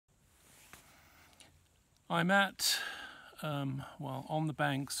I'm at, well, on the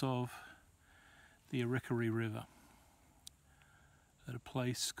banks of the River at a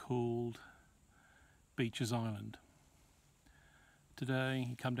place called Beecher Island. Today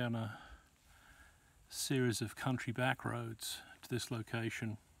you come down a series of country back roads to this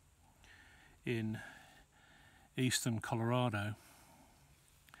location in eastern Colorado,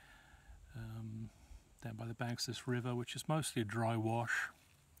 down by the banks of this river, which is mostly a dry wash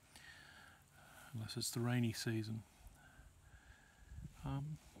unless it's the rainy season.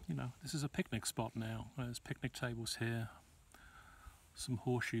 You know, this is a picnic spot now. There's picnic tables here, some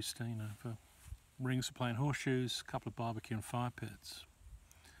horseshoes, for rings for playing horseshoes, a couple of barbecue and fire pits.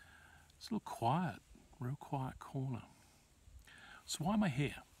 It's a little quiet, real quiet corner. So why am I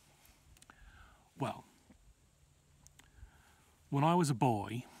here? Well, when I was a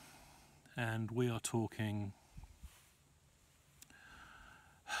boy, and we are talking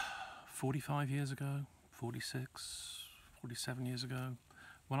 45 years ago, 46, 47 years ago,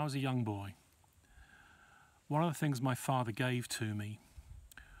 when I was a young boy, one of the things my father gave to me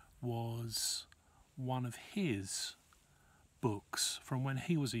was one of his books from when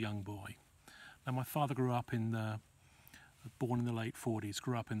he was a young boy. Now, my father grew up born in the late 40s,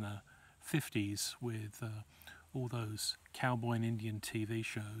 grew up in the 50s with all those cowboy and Indian TV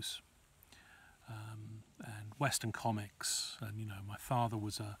shows and Western comics. And, you know, my father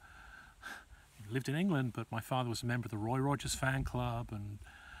he lived in England, but my father was a member of the Roy Rogers fan club and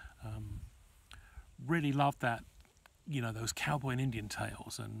really loved that, you know, those cowboy and Indian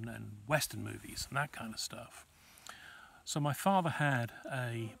tales and Western movies and that kind of stuff. So my father had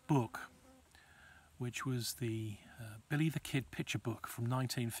a book which was the Billy the Kid picture book from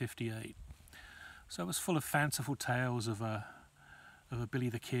 1958. So it was full of fanciful tales of a Billy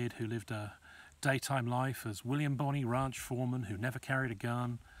the Kid who lived a daytime life as William Bonney ranch foreman who never carried a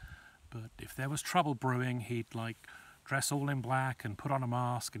gun. But if there was trouble brewing, he'd dress all in black and put on a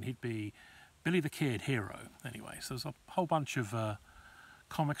mask, and he'd be Billy the Kid, hero. Anyway, so there's a whole bunch of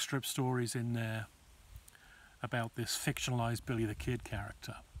comic strip stories in there about this fictionalized Billy the Kid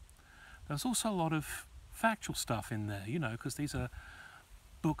character. There's also a lot of factual stuff in there, you know, because these are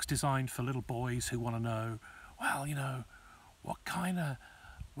books designed for little boys who want to know, well, you know, what kind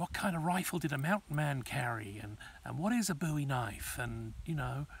of rifle did a mountain man carry, and what is a Bowie knife, and, you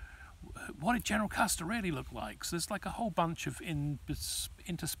know, what did General Custer really look like? So there's like a whole bunch of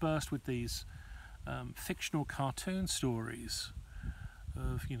interspersed with these fictional cartoon stories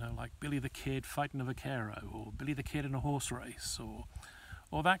of, you know, like Billy the Kid fighting a vaquero, or Billy the Kid in a horse race,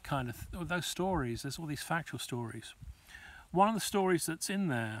 or that kind of or those stories. There's all these factual stories. One of the stories that's in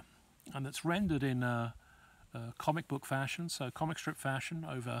there and that's rendered in a comic book fashion, so comic strip fashion,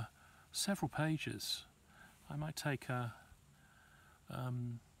 over several pages. I might take a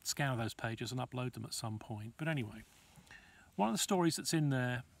scan of those pages and upload them at some point. But anyway, one of the stories that's in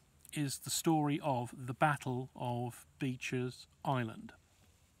there is the story of the Battle of Beecher Island.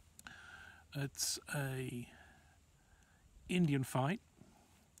 It's a Indian fight,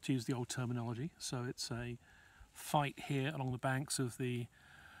 to use the old terminology. So it's a fight here along the banks of the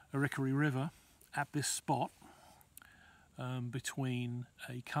River at this spot between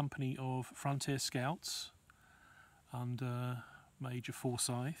a company of frontier scouts under Major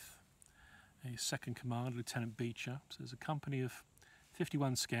Forsyth, a second commander, Lieutenant Beecher. So there's a company of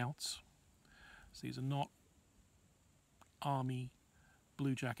 51 scouts. So these are not Army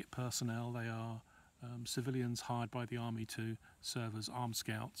Blue Jacket personnel. They are civilians hired by the Army to serve as armed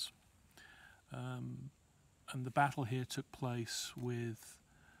scouts. And the battle here took place with,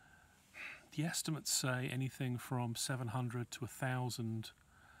 the estimates say, anything from 700 to 1,000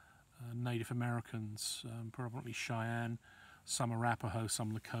 Native Americans, predominantly Cheyenne, some Arapaho,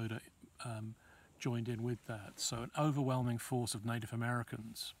 some Lakota, joined in with that. So an overwhelming force of Native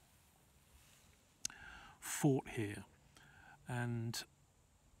Americans fought here. And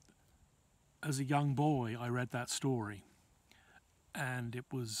as a young boy, I read that story, and it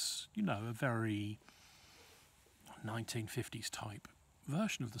was, you know, a very 1950s type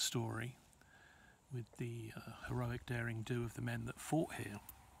version of the story, with the heroic daring do of the men that fought here.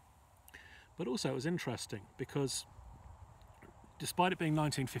 But also it was interesting because despite it being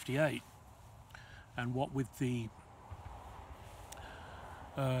 1958, and what with the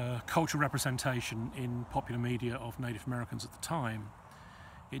cultural representation in popular media of Native Americans at the time,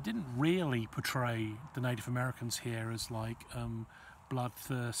 it didn't really portray the Native Americans here as like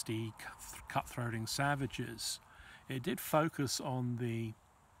bloodthirsty, cutthroating savages. It did focus on the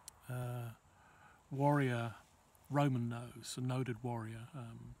warrior Roman nose, a noted warrior,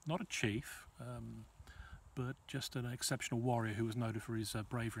 not a chief, but just an exceptional warrior who was noted for his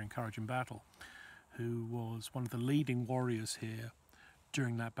bravery and courage in battle. who was one of the leading warriors here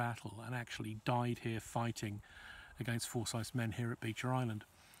during that battle and actually died here fighting against Forsyth's men here at Beecher Island.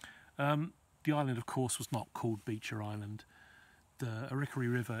 The island, of course, was not called Beecher Island. The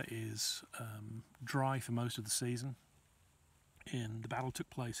Arickaree River is dry for most of the season. The battle took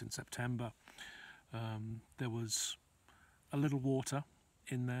place in September. There was a little water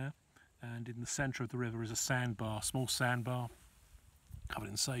in there, and in the centre of the river is a sandbar, small sandbar covered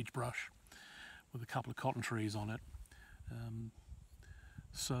in sagebrush with a couple of cotton trees on it.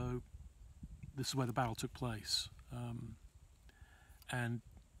 So this is where the battle took place. And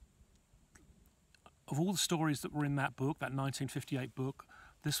of all the stories that were in that book, that 1958 book,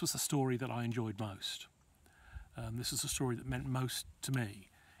 this was the story that I enjoyed most. This is the story that meant most to me.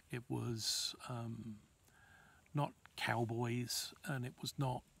 It was not cowboys, and it was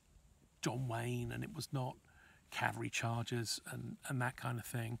not John Wayne, and it was not cavalry charges and that kind of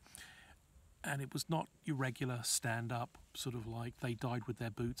thing. And it was not your regular stand-up, sort of like they died with their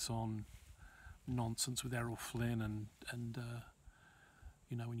boots on nonsense with Errol Flynn and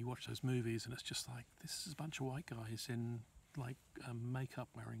you know, when you watch those movies and it's just like, this is a bunch of white guys in like makeup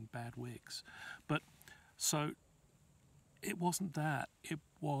wearing bad wigs. But so it wasn't that. It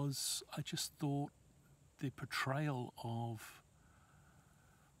was, I just thought the portrayal of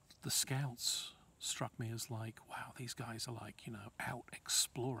the scouts struck me as like, wow, these guys are like, you know, out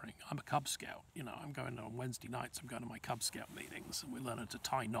exploring. I'm a Cub Scout, you know, I'm going on Wednesday nights, I'm going to my Cub Scout meetings, and we're learning to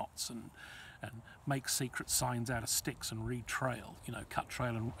tie knots and make secret signs out of sticks and read trail, you know, cut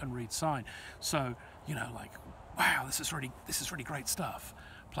trail and read sign. So, you know, like, wow, this is really great stuff.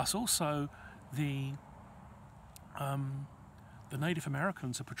 Plus also the Native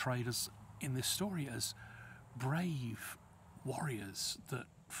Americans are portrayed as, in this story, as brave warriors that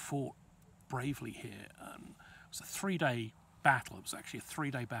fought bravely here. It was a 3-day battle. It was actually a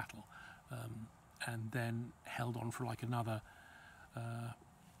 3-day battle, and then held on for like another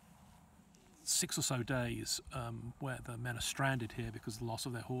 6 or so days, where the men are stranded here because of the loss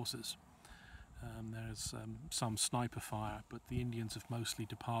of their horses. There's some sniper fire, but the Indians have mostly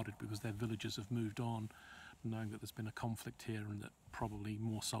departed because their villages have moved on, knowing that there's been a conflict here and that probably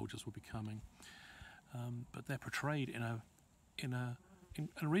more soldiers will be coming. But they're portrayed in a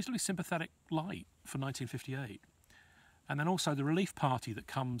reasonably sympathetic light for 1958. And then also the relief party that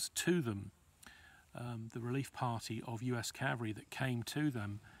comes to them, the relief party of US cavalry that came to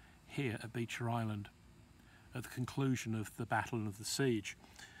them here at Beecher Island at the conclusion of the battle and of the siege,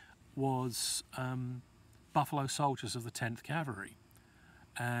 was Buffalo soldiers of the 10th Cavalry.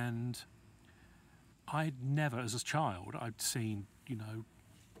 And I'd never, as a child, I'd seen, you know,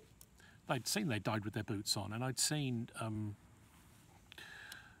 they died with their boots on, and I'd seen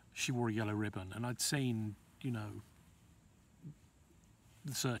She Wore a Yellow Ribbon, and I'd seen, you know,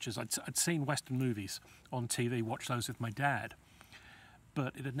 The Searchers. I'd seen Western movies on TV, watched those with my dad,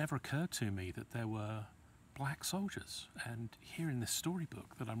 but it had never occurred to me that there were black soldiers. And here in this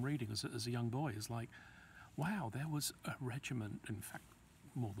storybook that I'm reading as a young boy is like, wow, there was a regiment, in fact,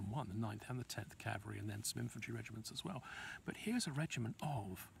 more than one, the 9th and the 10th Cavalry, and then some infantry regiments as well. But here's a regiment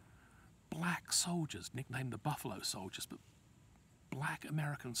of black soldiers, nicknamed the Buffalo Soldiers, but black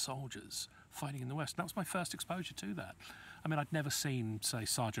American soldiers fighting in the West. And that was my first exposure to that. I mean, I'd never seen, say,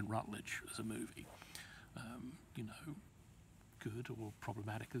 Sergeant Rutledge as a movie, you know, good or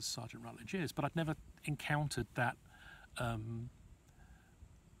problematic as Sergeant Rutledge is, but I'd never encountered that. I'd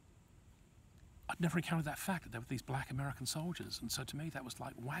never encountered that fact that there were these black American soldiers, and so to me that was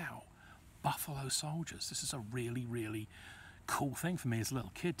like, wow, Buffalo soldiers. This is a really, really cool thing for me as a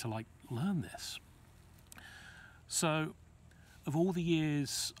little kid to like learn this. So, of all the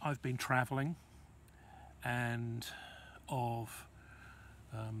years I've been travelling, and of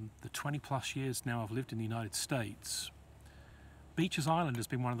the 20+ years now I've lived in the United States, Beecher Island has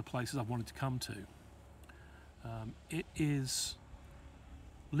been one of the places I've wanted to come to. It is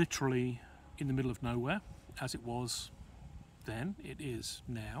literally in the middle of nowhere, as it was then. It is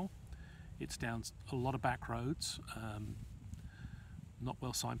now. It's down a lot of back roads, not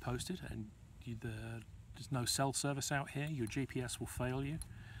well signposted, and there's no cell service out here. Your GPS will fail you,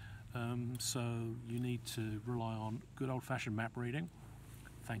 so you need to rely on good old-fashioned map reading.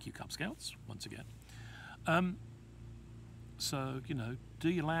 Thank you, Cub Scouts, once again. So, you know, do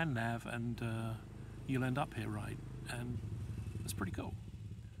your land nav and you'll end up here, right? And it's pretty cool.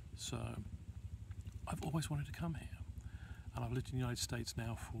 So I've always wanted to come here, and I've lived in the United States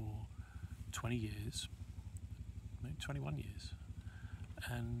now for 20 years, maybe 21 years,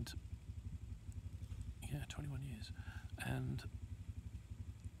 and yeah, 21 years. And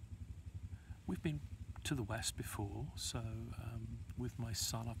we've been to the West before, so with my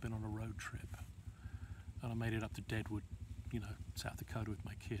son I've been on a road trip And I made it up to Deadwood, South Dakota with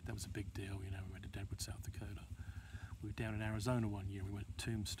my kid. That was a big deal, we went to Deadwood, South Dakota. We were down in Arizona one year, we went to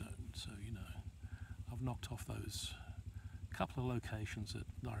Tombstone, so, I've knocked off those couple of locations that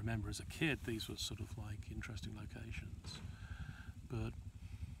I remember as a kid. These were sort of like interesting locations. But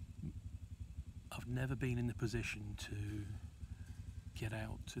I've never been in the position to get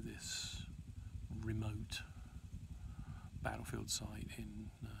out to this remote battlefield site in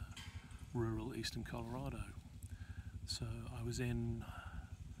rural eastern Colorado. So I was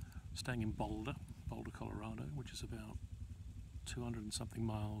staying in Boulder, Colorado, which is about 200 and something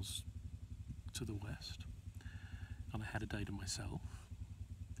miles to the west. And I had a day to myself.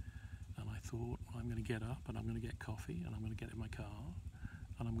 And I thought, I'm going to get up and I'm going to get coffee and I'm going to get in my car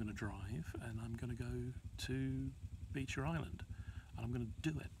and I'm going to drive and I'm going to go to Beecher Island and I'm going to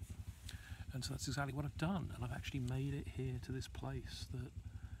do it. And so that's exactly what I've done. And I've actually made it here to this place that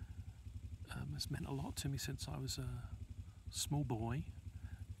has meant a lot to me since I was a small boy,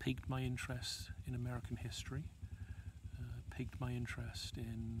 piqued my interest in American history, piqued my interest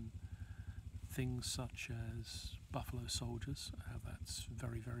in things such as Buffalo Soldiers, how that's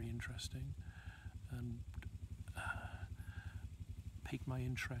very, very interesting, and piqued my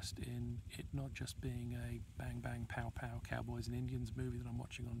interest in it not just being a bang, bang, pow, pow, cowboys and Indians movie that I'm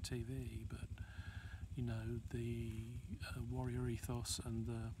watching on TV, but, the warrior ethos and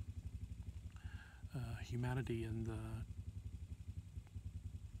the humanity and the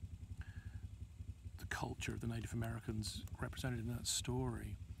culture of the Native Americans represented in that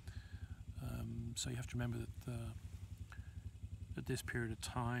story. So you have to remember that at this period of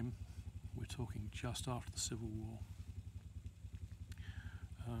time, we're talking just after the Civil War,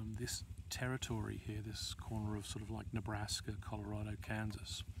 this territory here, this corner of sort of like Nebraska, Colorado,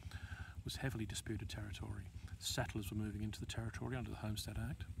 Kansas, was heavily disputed territory. Settlers were moving into the territory under the Homestead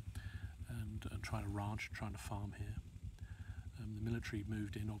Act and trying to ranch, trying to farm here. The military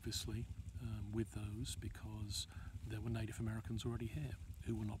moved in, obviously, with those because there were Native Americans already here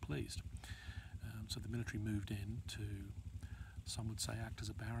who were not pleased. So the military moved in to, some would say, act as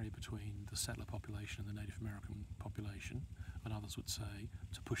a barrier between the settler population and the Native American population, and others would say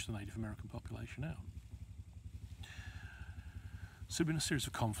to push the Native American population out. So there have been a series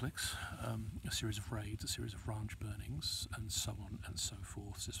of conflicts, a series of raids, a series of ranch burnings, and so on and so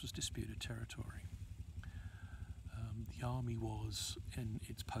forth. This was disputed territory. The army was, in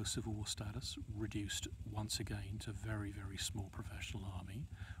its post-Civil War status, reduced once again to a very, very small professional army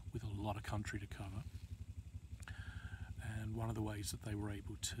with a lot of country to cover. And one of the ways that they were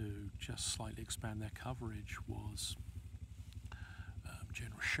able to just slightly expand their coverage was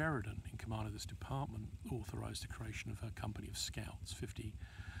General Sheridan, in command of this department, authorized the creation of a company of scouts, 50.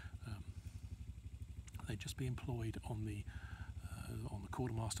 They'd just be employed on the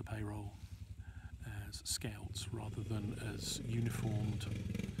quartermaster payroll as scouts rather than as uniformed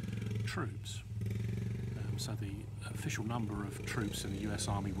troops. So the official number of troops in the US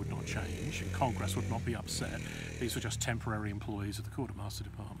Army would not change, and Congress would not be upset. These were just temporary employees of the quartermaster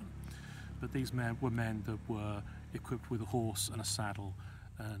department. But these men were men that were equipped with a horse and a saddle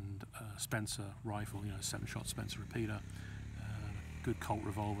and a Spencer rifle, 7-shot Spencer repeater, good Colt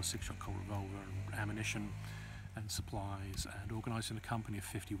revolver, 6-shot Colt revolver, and ammunition and supplies, and organised in a company of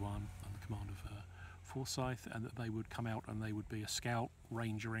 51 under the command of Forsyth, and that they would come out and they would be a scout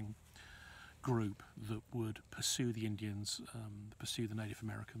rangering group that would pursue the Indians, pursue the Native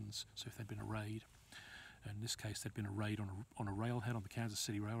Americans. So if there'd been a raid, in this case there'd been a raid on a railhead, on the Kansas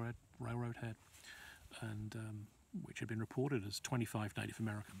City Railroad head, and which had been reported as 25 Native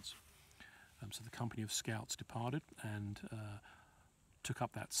Americans. So the company of scouts departed and took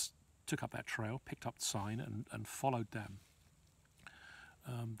up that trail, picked up the sign, and followed them.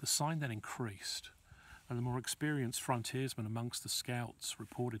 The sign then increased, and the more experienced frontiersmen amongst the scouts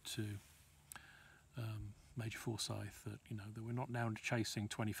reported to Major Forsyth that they were not now chasing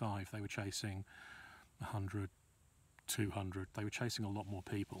 25, they were chasing 100, 200. They were chasing a lot more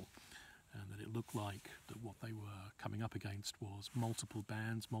people, and that it looked like that what they were coming up against was multiple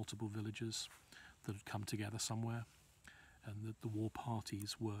bands, multiple villages that had come together somewhere, and that the war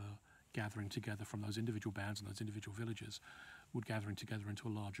parties were gathering together from those individual bands and those individual villages, would gathering together into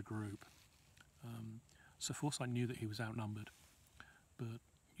a larger group. So Forsyth knew that he was outnumbered, but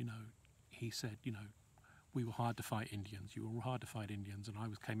he said, we were hired to fight Indians. You were hired to fight Indians, and I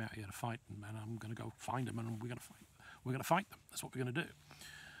came out here to fight them, and I'm going to go find them, and we're going to fight them. That's what we're going to do.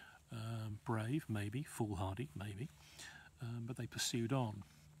 Brave, maybe. Foolhardy, maybe. But they pursued on.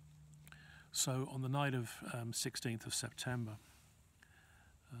 So on the night of 16th of September,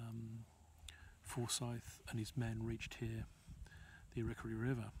 Forsyth and his men reached here, the Arickaree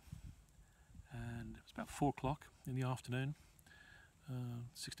River, and it was about 4 o'clock in the afternoon,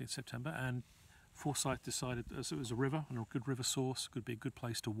 16th September, and Forsyth decided, as it was a river and a good river source, could be a good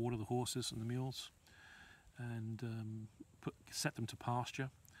place to water the horses and the mules, and set them to pasture,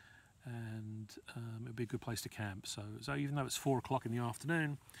 and it would be a good place to camp. So even though it's 4 o'clock in the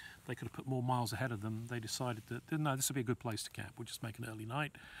afternoon, they could have put more miles ahead of them. They decided that, no, this would be a good place to camp. We'll just make an early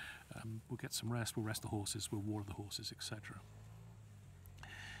night, we'll get some rest, we'll rest the horses, we'll water the horses, etc.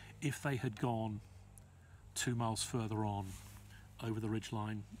 If they had gone 2 miles further on, over the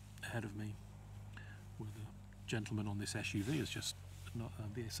ridgeline ahead of me, where the gentleman on this SUV is just,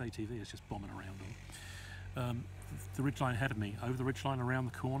 this ATV is just bombing around them. The ridgeline ahead of me, over the ridgeline around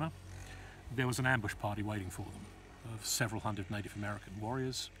the corner, there was an ambush party waiting for them of several hundred Native American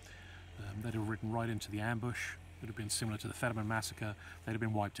warriors. They'd have ridden right into the ambush. It would have been similar to the Fetterman massacre. They'd have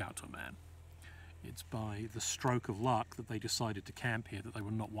been wiped out to a man. It's by the stroke of luck that they decided to camp here that they were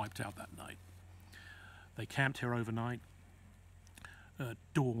not wiped out that night. They camped here overnight. At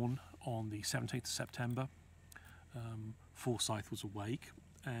dawn on the 17th of September, Forsyth was awake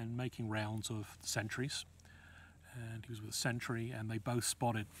and making rounds of the sentries, and he was with a sentry, and they both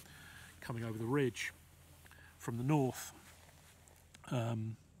spotted, coming over the ridge from the north,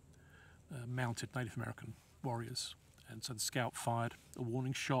 mounted Native American warriors. And so the scout fired a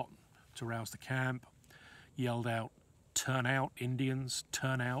warning shot to rouse the camp, yelled out, "Turn out, Indians,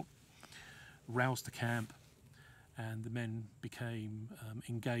 turn out," roused the camp, and the men became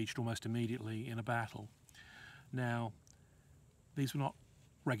engaged almost immediately in a battle. Now, these were not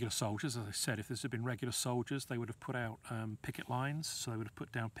regular soldiers. As I said, if this had been regular soldiers, they would have put out picket lines, so they would have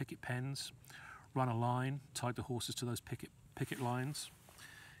put down picket pens, run a line, tied the horses to those picket lines.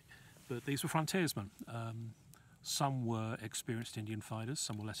 But these were frontiersmen. Some were experienced Indian fighters,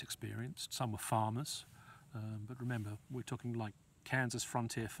 some were less experienced, some were farmers. But remember, we're talking like Kansas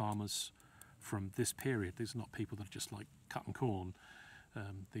frontier farmers from this period. These are not people that are just like cutting corn.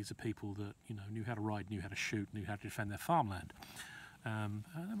 These are people that knew how to ride, knew how to shoot, knew how to defend their farmland.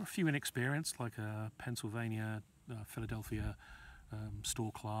 There were a few inexperienced, like Pennsylvania, Philadelphia,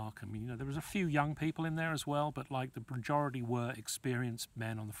 store clerk. I mean, there was a few young people in there as well, but like the majority were experienced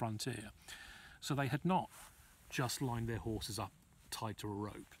men on the frontier. So they had not just lined their horses up tied to a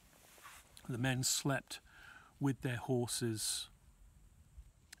rope. The men slept with their horses'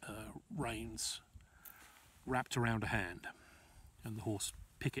 reins wrapped around a hand, and the horse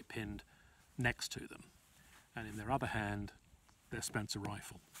picket pinned next to them, and in their other hand their Spencer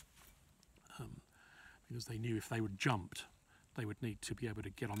rifle, because they knew if they were jumped they would need to be able to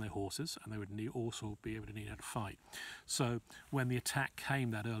get on their horses, and they would also be able to need how to fight. So when the attack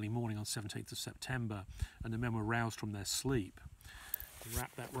came that early morning on 17th of September and the men were roused from their sleep,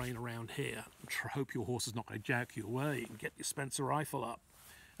 wrap that rein around here, hope your horse is not going to jack you away, and get your Spencer rifle up,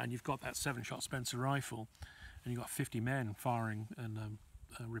 and you've got that 7-shot Spencer rifle, and you've got 50 men firing and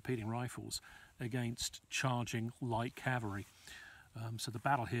repeating rifles against charging light cavalry. So the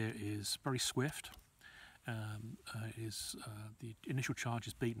battle here is very swift. The initial charge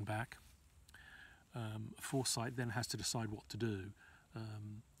is beaten back. Forsyth then has to decide what to do.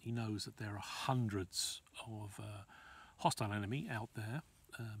 He knows that there are hundreds of hostile enemy out there.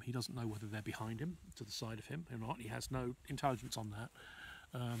 He doesn't know whether they're behind him, to the side of him or not. He has no intelligence on that.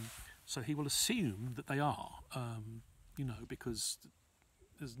 So he will assume that they are, because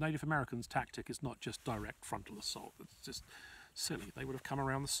as Native Americans' tactic is not just direct frontal assault. It's just silly. They would have come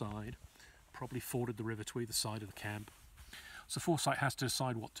around the side, probably forded the river to either side of the camp. So Forsyth has to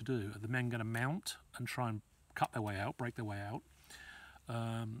decide what to do. Are the men going to mount and try and cut their way out, break their way out?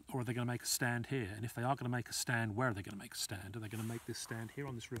 Or are they going to make a stand here? And if they are going to make a stand, where are they going to make a stand? Are they going to make this stand here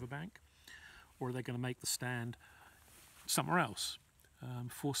on this riverbank? Or are they going to make the stand somewhere else?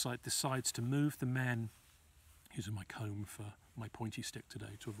 Forsyth decides to move the men, using my comb for my pointy stick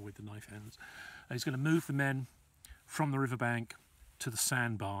today to avoid the knife ends. He's going to move the men from the riverbank to the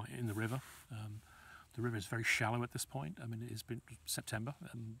sandbar in the river. The river is very shallow at this point. I mean, it has been September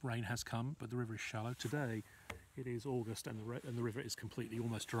and rain has come, but the river is shallow. Today it is August and the river is completely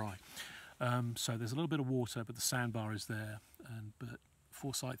almost dry. So there's a little bit of water, but the sandbar is there. But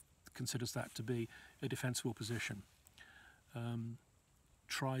Forsyth considers that to be a defensible position.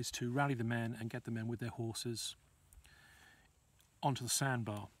 Tries to rally the men and get the men with their horses onto the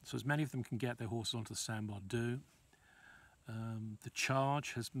sandbar. So as many of them can get their horses onto the sandbar do. The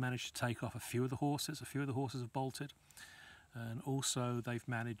charge has managed to take off a few of the horses. A few of the horses have bolted. And also they've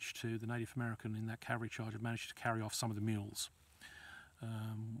managed to, the Native American in that cavalry charge have managed to carry off some of the mules,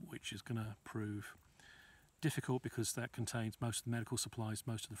 which is going to prove difficult because that contains most of the medical supplies,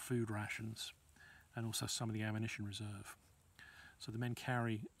 most of the food rations, and also some of the ammunition reserve. So the men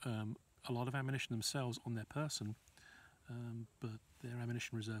carry a lot of ammunition themselves on their person, but their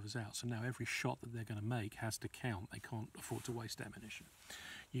ammunition reserve is out. So now every shot that they're going to make has to count. They can't afford to waste ammunition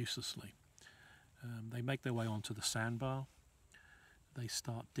uselessly. They make their way onto the sandbar. They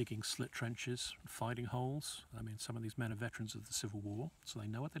start digging slit trenches, fighting holes. I mean, some of these men are veterans of the Civil War, so they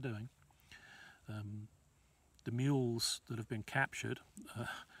know what they're doing. The mules that have been captured,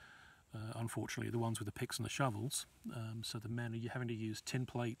 unfortunately, are the ones with the picks and the shovels. So the men are having to use tin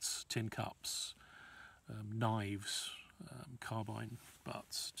plates, tin cups, knives, carbine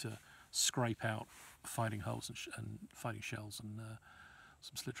butts to scrape out fighting holes and fighting shells and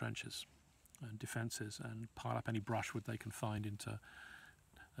some slit trenches and defences, and pile up any brushwood they can find into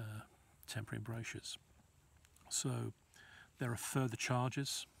temporary embrasures. So there are further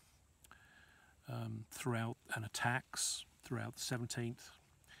charges throughout, and attacks throughout the 17th,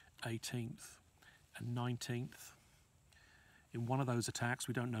 18th and 19th. In one of those attacks,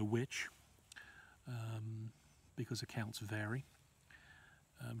 we don't know which, because accounts vary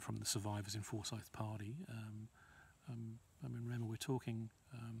from the survivors in Forsyth Party. I mean, remember, we're talking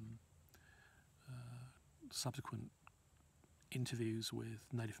subsequent interviews with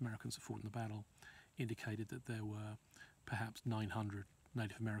Native Americans that fought in the battle indicated that there were perhaps 900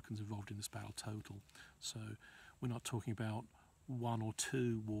 Native Americans involved in this battle total. So we're not talking about one or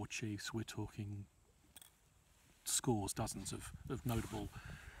two war chiefs, we're talking scores, dozens of notable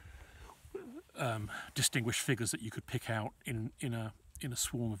distinguished figures that you could pick out in a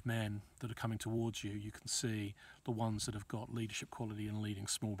swarm of men that are coming towards you. You can see the ones that have got leadership quality and leading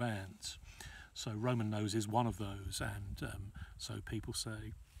small bands. So Roman Nose is one of those, and so people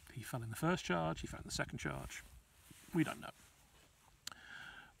say he fell in the first charge, he fell in the second charge. We don't know.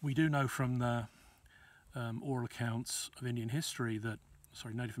 We do know from the oral accounts of Indian history that,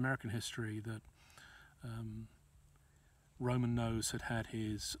 Native American history, that Roman Nose had had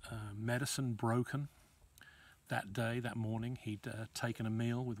his medicine broken that day, that morning. He'd taken a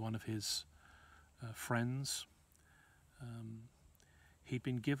meal with one of his friends. He'd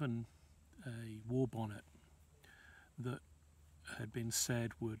been given a war bonnet that had been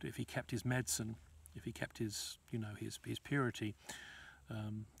said would, if he kept his medicine, if he kept his, his purity,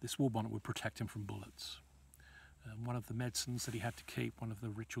 this war bonnet would protect him from bullets. One of the medicines that he had to keep, one of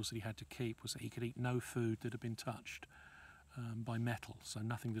the rituals that he had to keep, was that he could eat no food that had been touched by metal, so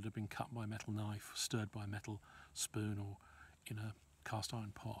nothing that had been cut by a metal knife, stirred by a metal spoon, or in a cast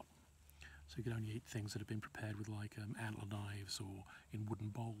iron pot. So he could only eat things that had been prepared with like antler knives or in wooden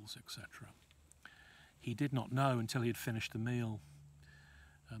bowls, etc. He did not know until he had finished the meal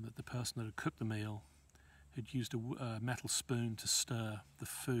that the person that had cooked the meal had used a metal spoon to stir the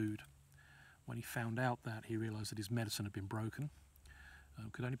food. When he found out that, he realised that his medicine had been broken,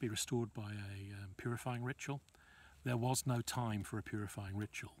 could only be restored by a purifying ritual. There was no time for a purifying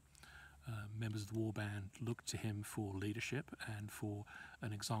ritual. Members of the war band looked to him for leadership and for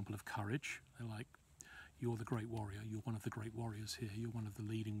an example of courage. They're like, you're the great warrior, you're one of the great warriors here, you're one of the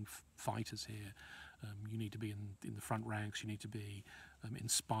leading fighters here. You need to be in the front ranks, you need to be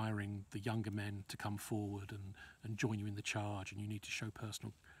inspiring the younger men to come forward and join you in the charge, and you need to show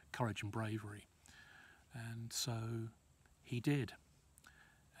personal courage and bravery. And so he did,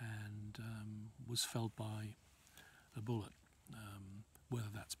 and was felled by a bullet. Whether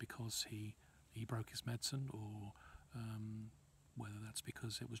that's because he broke his medicine, or whether that's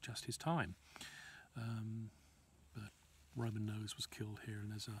because it was just his time. But Roman Nose was killed here, and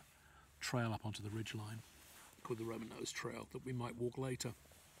there's a trail up onto the ridgeline called the Roman Nose Trail that we might walk later.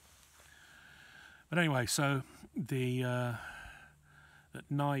 But anyway, so at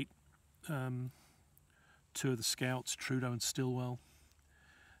night, two of the scouts, Trudeau and Stilwell,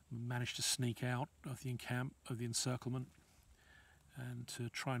 managed to sneak out of the encirclement, and to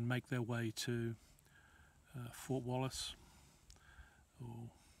try and make their way to Fort Wallace,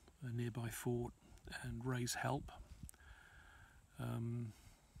 or a nearby fort, and raise help.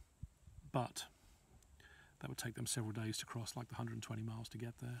 But that would take them several days to cross, like the 120 miles to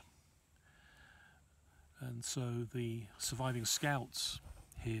get there. And so the surviving scouts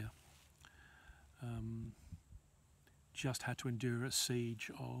here just had to endure a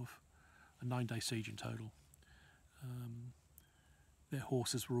siege of a 9-day siege in total. Their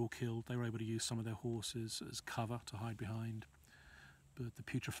horses were all killed. They were able to use some of their horses as cover to hide behind. But the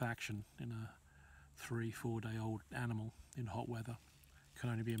putrefaction in a 3-4 day old animal in hot weather can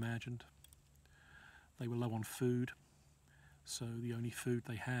only be imagined. They were low on food, so the only food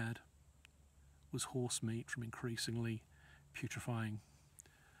they had was horse meat from increasingly putrefying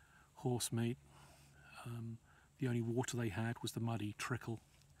horse meat. The only water they had was the muddy trickle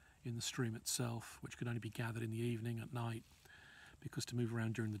in the stream itself, which could only be gathered in the evening at night. because to move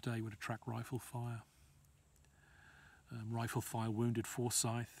around during the day would attract rifle fire. Rifle fire wounded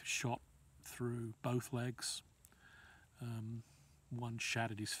Forsyth, shot through both legs. One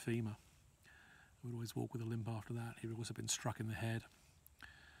shattered his femur. He would always walk with a limp after that. He would also been struck in the head.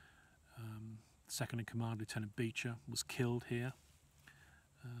 Second in command, Lieutenant Beecher, was killed here.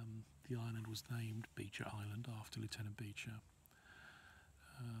 The island was named Beecher Island after Lieutenant Beecher.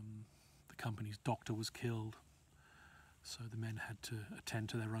 The company's doctor was killed, so the men had to attend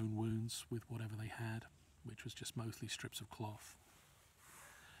to their own wounds with whatever they had, which was just mostly strips of cloth.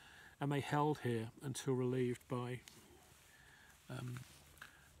 And they held here until relieved by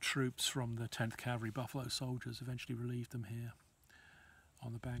troops from the 10th Cavalry Buffalo Soldiers eventually relieved them here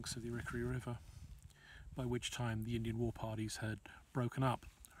on the banks of the Oricary River, by which time the Indian war parties had broken up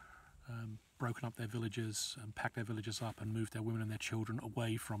their villages and packed their villages up and moved their women and their children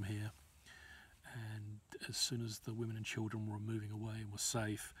away from here. And as soon as the women and children were moving away and were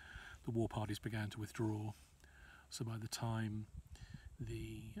safe, the war parties began to withdraw. So by the time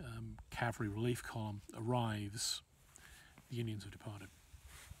the cavalry relief column arrives, the Indians have departed.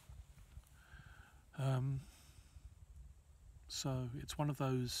 So it's one of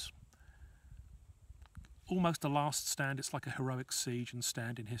those, almost a last stand. It's like a heroic siege and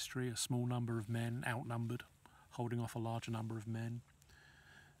stand in history, a small number of men outnumbered, holding off a larger number of men.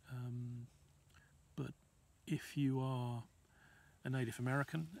 But if you are a Native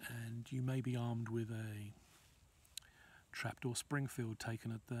American and you may be armed with a trapdoor Springfield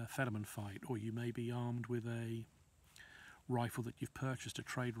taken at the Fetterman fight, or you may be armed with a rifle that you've purchased, a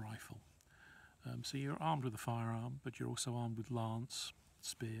trade rifle. So you're armed with a firearm, but you're also armed with lance,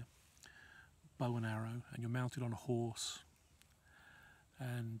 spear, bow and arrow, and you're mounted on a horse.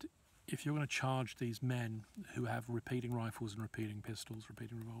 And if you're going to charge these men who have repeating rifles and repeating pistols,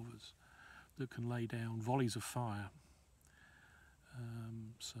 repeating revolvers, that can lay down volleys of fire,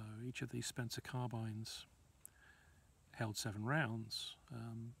 so each of these Spencer carbines held 7 rounds.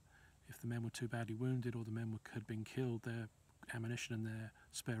 If the men were too badly wounded or the men had been killed, their ammunition and their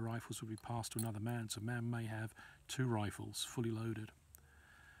spare rifles would be passed to another man, so a man may have 2 rifles fully loaded.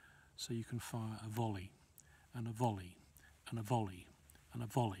 So you can fire a volley, and a volley, and a volley, and a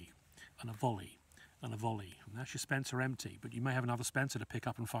volley, and a volley, and a volley. And that's your Spencer empty, but you may have another Spencer to pick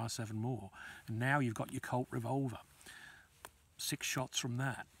up and fire 7 more. And now you've got your Colt revolver. 6 shots from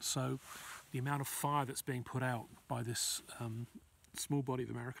that. So the amount of fire that's being put out by this small body of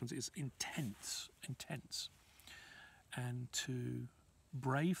Americans is intense, intense. And to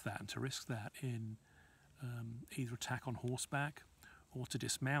brave that and to risk that in either attack on horseback or to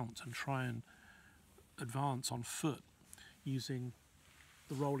dismount and try and advance on foot using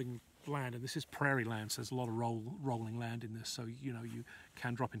the rolling land, and this is prairie land, so there's a lot of rolling land in this, so you know you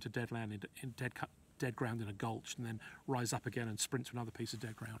can drop into dead land, in dead ground in a gulch, and then rise up again and sprint to another piece of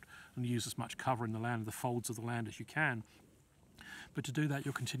dead ground and use as much cover in the land, the folds of the land, as you can. But to do that,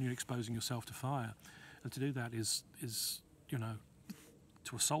 you're continually exposing yourself to fire, and to do that is you know,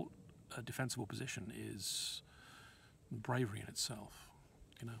 to assault a defensible position is bravery in itself.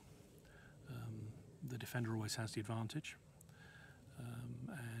 You know, the defender always has the advantage,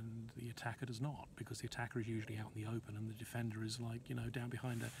 and the attacker does not, because the attacker is usually out in the open, and the defender is, like, you know, down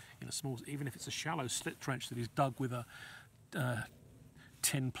behind a small, even if it's a shallow slit trench that is dug with a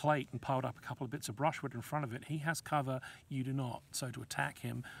tin plate and piled up a couple of bits of brushwood in front of it, he has cover, you do not. So to attack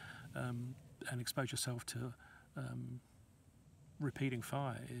him and expose yourself to repeating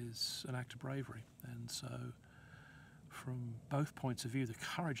fire is an act of bravery. And so from both points of view, the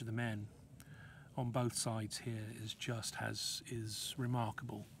courage of the men on both sides here is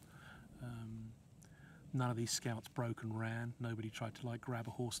remarkable. None of these scouts broke and ran. Nobody tried to, like, grab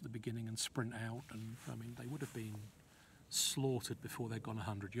a horse at the beginning and sprint out, and I mean, they would have been slaughtered before they'd gone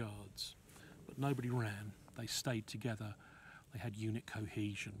 100 yards. But nobody ran. They stayed together. They had unit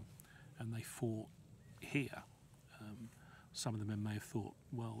cohesion, and they fought here. Some of the men may have thought,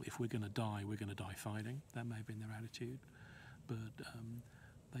 well, if we're going to die, we're going to die fighting. That may have been their attitude. But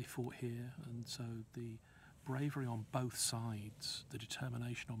they fought here, and so the bravery on both sides, the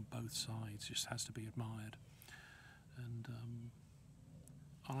determination on both sides just has to be admired. And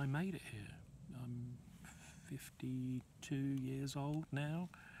I made it here. I'm 52 years old now.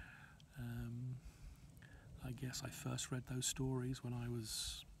 I guess I first read those stories when I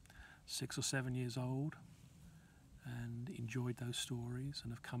was 6 or 7 years old, and enjoyed those stories,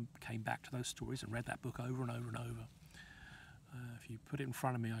 and came back to those stories and read that book over and over and over. If you put it in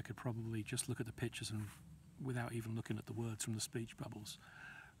front of me, I could probably just look at the pictures and, without even looking at the words from the speech bubbles,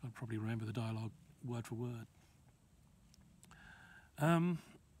 I'd probably remember the dialogue word for word. And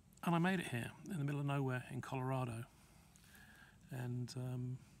I made it here in the middle of nowhere in Colorado.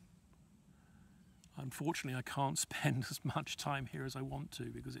 and unfortunately I can't spend as much time here as I want to,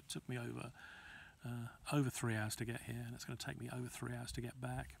 because it took me over 3 hours to get here, and it's going to take me over 3 hours to get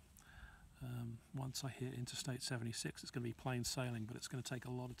back. Once I hit Interstate 76, it's going to be plain sailing, but it's going to take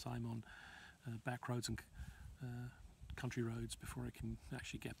a lot of time on back roads and country roads before I can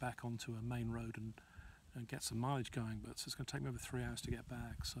actually get back onto a main road and get some mileage going. But so it's going to take me over 3 hours to get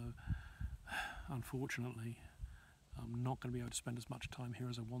back, so unfortunately I'm not going to be able to spend as much time here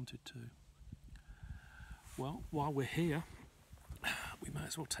as I wanted to. Well, while we're here, we may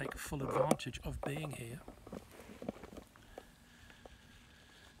as well take full advantage of being here.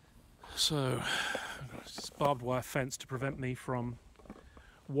 So, this barbed wire fence to prevent me from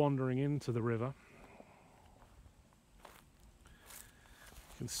wandering into the river.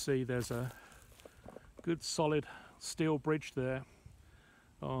 You can see there's a good solid steel bridge there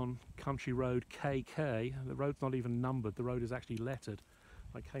on Country Road KK. The road's not even numbered, the road is actually lettered.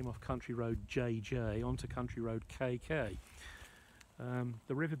 I came off Country Road JJ onto Country Road KK.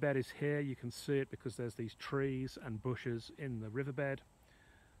 The riverbed is here, you can see it because there's these trees and bushes in the riverbed.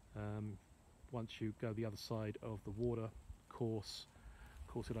 Once you go the other side of the water course, of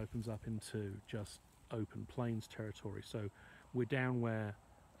course it opens up into just open plains territory. So we're down where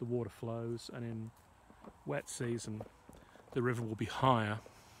the water flows, and in wet season the river will be higher,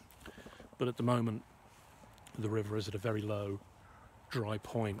 but at the moment the river is at a very low dry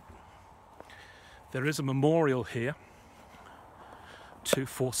point. There is a memorial here to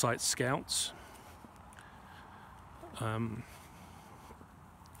Forsyth Scouts.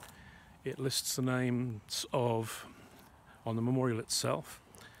 It lists the names of, on the memorial itself,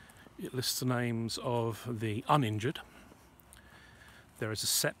 it lists the names of the uninjured. There is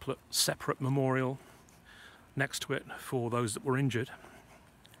a separate memorial next to it for those that were injured.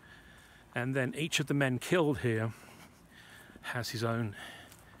 And then each of the men killed here has his own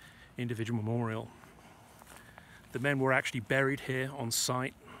individual memorial. The men were actually buried here on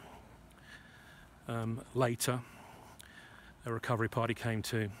site. Later, a recovery party came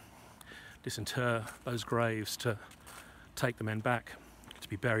to disinter those graves to take the men back to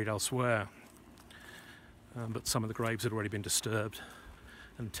be buried elsewhere. But some of the graves had already been disturbed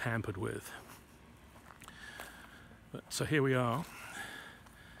and tampered with. So here we are,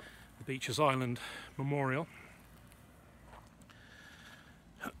 the Beecher Island Memorial.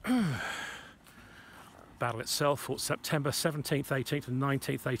 Battle itself fought September 17th, 18th and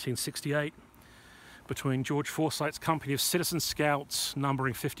 19th, 1868 between George Forsyth's company of citizen scouts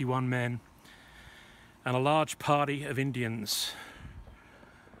numbering 51 men and a large party of Indians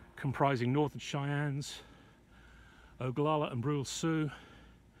comprising Northern Cheyennes, Oglala and Brule Sioux,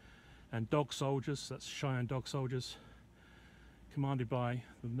 and dog soldiers, that's Cheyenne dog soldiers, commanded by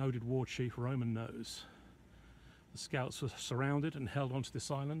the noted war chief Roman Nose. The scouts were surrounded and held onto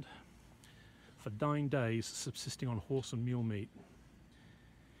this island for 9 days, subsisting on horse and mule meat.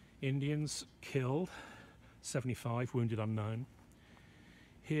 Indians killed, 75, wounded unknown.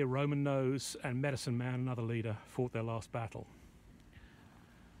 Here Roman Nose and Medicine Man, another leader, fought their last battle.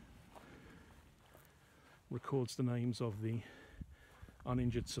 Records the names of the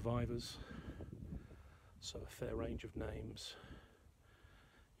uninjured survivors, so a fair range of names.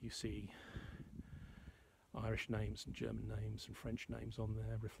 You see Irish names and German names and French names on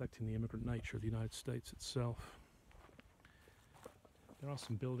there, reflecting the immigrant nature of the United States itself. There are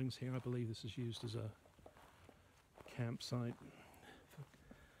some buildings here. I believe this is used as a campsite for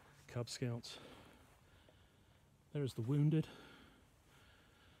Cub Scouts. There is the wounded.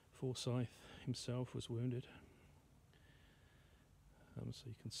 Forsyth himself was wounded. So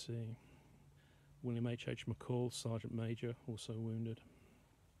you can see William H. McCall, Sergeant Major, also wounded.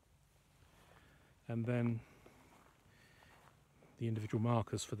 And then the individual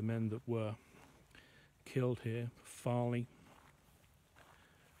markers for the men that were killed here: Farley,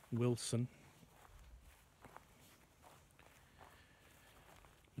 Wilson,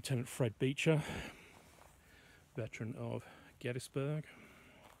 Lieutenant Fred Beecher, veteran of Gettysburg,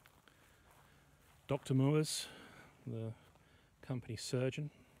 Dr. Moores, the company surgeon,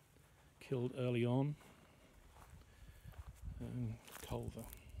 killed early on, and Culver.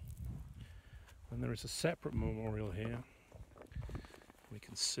 And there is a separate memorial here. We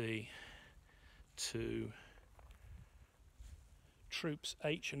can see two troops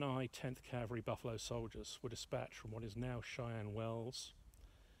H and I, 10th Cavalry Buffalo Soldiers, were dispatched from what is now Cheyenne Wells,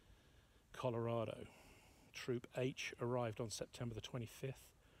 Colorado. Troop H arrived on September the 25th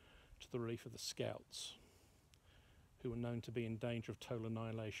to the relief of the Scouts, who were known to be in danger of total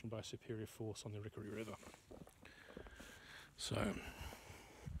annihilation by a superior force on the Rickery River. So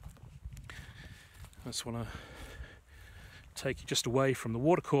I just want to take you just away from the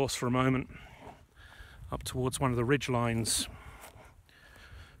watercourse for a moment, up towards one of the ridge lines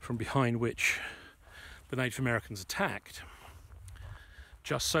from behind which the Native Americans attacked,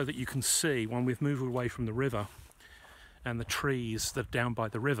 just so that you can see when we've moved away from the river and the trees that are down by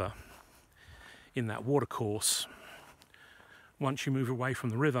the river in that watercourse. Once you move away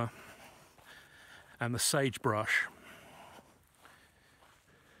from the river and the sagebrush,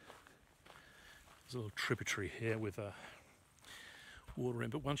 there's a little tributary here with water in,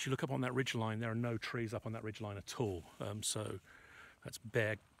 but once you look up on that ridge line, there are no trees up on that ridge line at all. So that's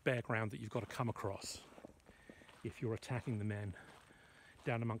bare ground that you've got to come across if you're attacking the men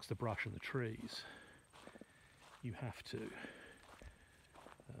down amongst the brush and the trees. You have to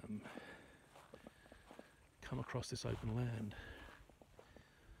come across this open land,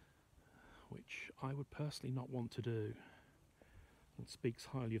 which I would personally not want to do. It speaks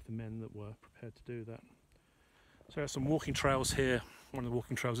highly of the men that were prepared to do that. So there are some walking trails here. One of the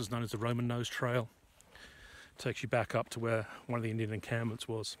walking trails is known as the Roman Nose Trail. It takes you back up to where one of the Indian encampments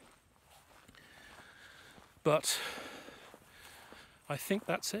was. But I think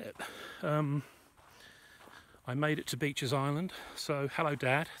that's it. I made it to Beecher Island. So hello,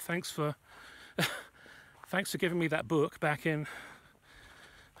 Dad. Thanks for giving me that book back in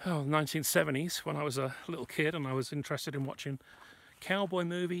the 1970s when I was a little kid and I was interested in watching cowboy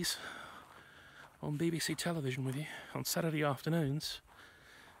movies on BBC television with you on Saturday afternoons.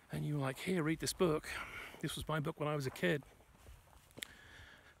 And you were like, here, read this book. This was my book when I was a kid.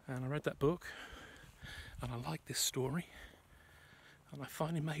 And I read that book and I liked this story. And I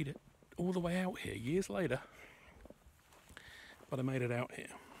finally made it all the way out here, years later. But I made it out here.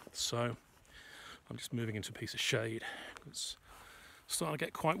 So I'm just moving into a piece of shade. It's starting to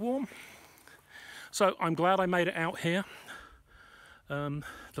get quite warm. So I'm glad I made it out here. The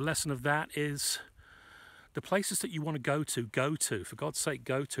lesson of that is the places that you want to go to. For God's sake,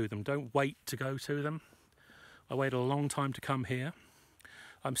 go to them. Don't wait to go to them. I waited a long time to come here.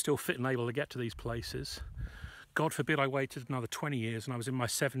 I'm still fit and able to get to these places. God forbid I waited another 20 years and I was in my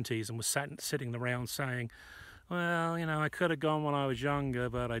 70s and was sitting around saying, well, you know, I could have gone when I was younger,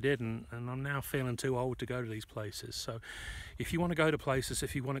 but I didn't, and I'm now feeling too old to go to these places. So if you want to go to places,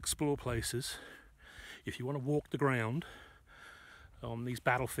 if you want to explore places, if you want to walk the ground on these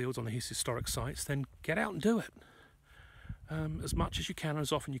battlefields, on these historic sites, then get out and do it. As much as you can and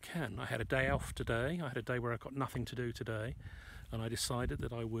as often you can. I had a day off today. I had a day where I got nothing to do today, and I decided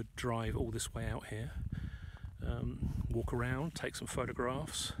that I would drive all this way out here. Walk around, take some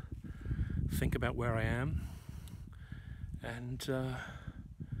photographs, think about where I am, and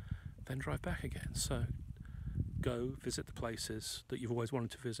then drive back again. So go visit the places that you've always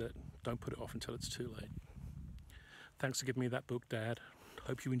wanted to visit. Don't put it off until it's too late. Thanks for giving me that book, Dad.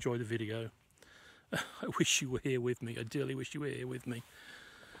 Hope you enjoy the video. I wish you were here with me. I dearly wish you were here with me.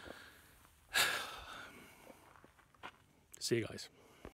 See you guys.